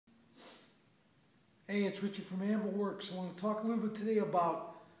Hey, it's Richard from AnvilWorks. I want to talk a little bit today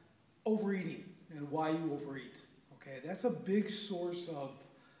about overeating and why you overeat. Okay, that's a big source of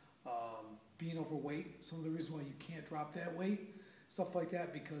being overweight. Some of the reasons why you can't drop that weight, stuff like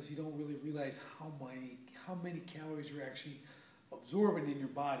that, because you don't really realize how many calories you're actually absorbing in your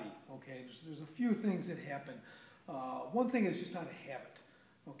body. Okay, there's a few things that happen. One thing is just not a habit.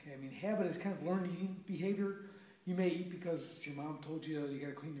 Okay, I mean, habit is kind of learned eating behavior. You may eat because your mom told you you got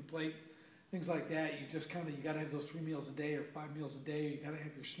to clean your plate. Things like that, you got to have those 3 meals a day or 5 meals a day. You got to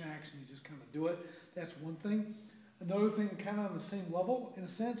have your snacks, and you just kind of do it. That's one thing. Another thing, kind of on the same level, in a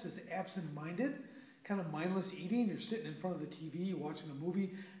sense, is absent-minded, kind of mindless eating. You're sitting in front of the TV, you're watching a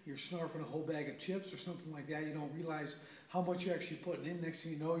movie, you're snarfing a whole bag of chips or something like that. You don't realize how much you're actually putting in. Next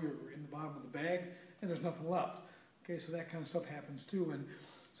thing you know, you're in the bottom of the bag, and there's nothing left. Okay, so that kind of stuff happens too. And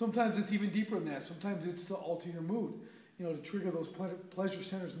sometimes it's even deeper than that. Sometimes it's to alter your mood. You know, to trigger those pleasure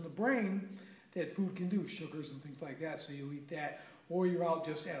centers in the brain that food can do, sugars and things like that. So you eat that, or you're out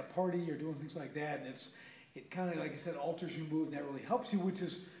just at a party, you're doing things like that, and it kind of, like I said, alters your mood, and that really helps you, which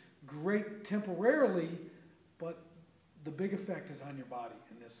is great temporarily, but the big effect is on your body,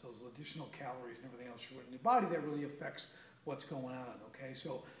 and those additional calories and everything else you're putting in your body that really affects what's going on. Okay,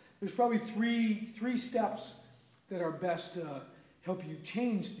 so there's probably three steps that are best to help you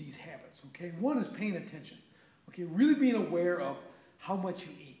change these habits. Okay, one is paying attention. Okay, really being aware of how much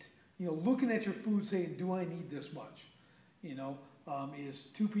you eat. You know, looking at your food saying, do I need this much? You know, is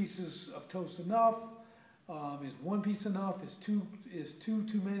 2 pieces of toast enough? Is 1 piece enough? Is two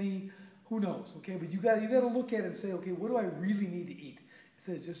too many? Who knows? Okay, but you got to look at it and say, okay, what do I really need to eat?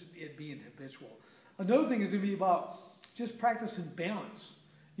 Instead of just it being habitual. Another thing is going to be about just practicing balance.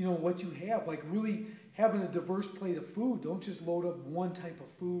 You know, what you have, like really having a diverse plate of food. Don't just load up one type of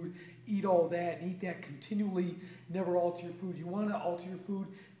food, eat all that, and eat that continually, never alter your food. You want to alter your food,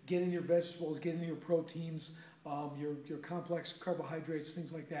 get in your vegetables, get in your proteins, your complex carbohydrates,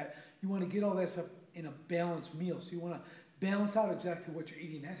 things like that. You want to get all that stuff in a balanced meal. So you want to balance out exactly what you're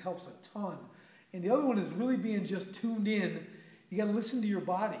eating. That helps a ton. And the other one is really being just tuned in. You got to listen to your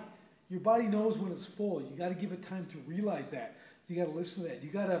body. Your body knows when it's full. You got to give it time to realize that. You got to listen to that. You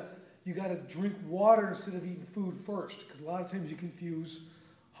got to drink water instead of eating food first, because a lot of times you confuse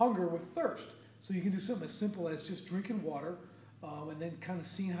hunger with thirst. So you can do something as simple as just drinking water, and then kind of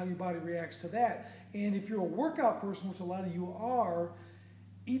seeing how your body reacts to that. And if you're a workout person, which a lot of you are,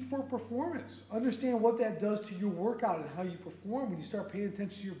 eat for performance. Understand what that does to your workout and how you perform. When you start paying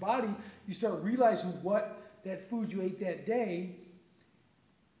attention to your body, you start realizing what that food you ate that day,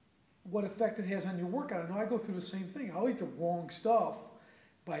 what effect it has on your workout. I know I go through the same thing. I'll eat the wrong stuff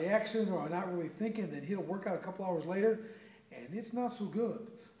by accident, or I'm not really thinking, then hit a workout a couple hours later, and it's not so good.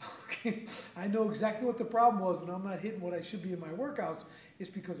 Okay, I know exactly what the problem was when I'm not hitting what I should be in my workouts.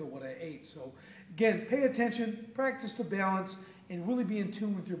 It's because of what I ate. So again, pay attention, practice the balance, and really be in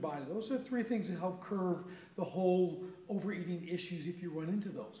tune with your body. Those are 3 things that help curb the whole overeating issues if you run into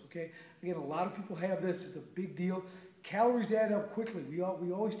those. Okay, again, a lot of people have this. It's a big deal. Calories add up quickly. We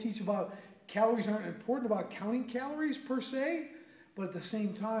always teach about calories aren't important about counting calories per se, but at the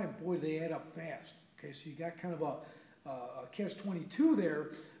same time, boy, they add up fast. Okay, so you got kind of a catch-22 there,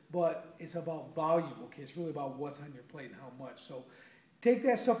 but it's about volume. Okay, it's really about what's on your plate and how much. So take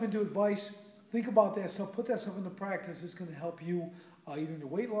that stuff into advice. Think about that stuff. Put that stuff into practice. It's going to help you either in your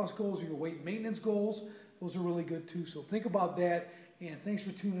weight loss goals or your weight maintenance goals. Those are really good too. So think about that. And thanks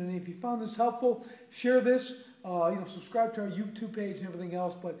for tuning in. If you found this helpful, share this. Subscribe to our YouTube page and everything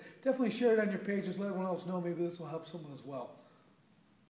else. But definitely share it on your pages. Let everyone else know. Maybe this will help someone as well.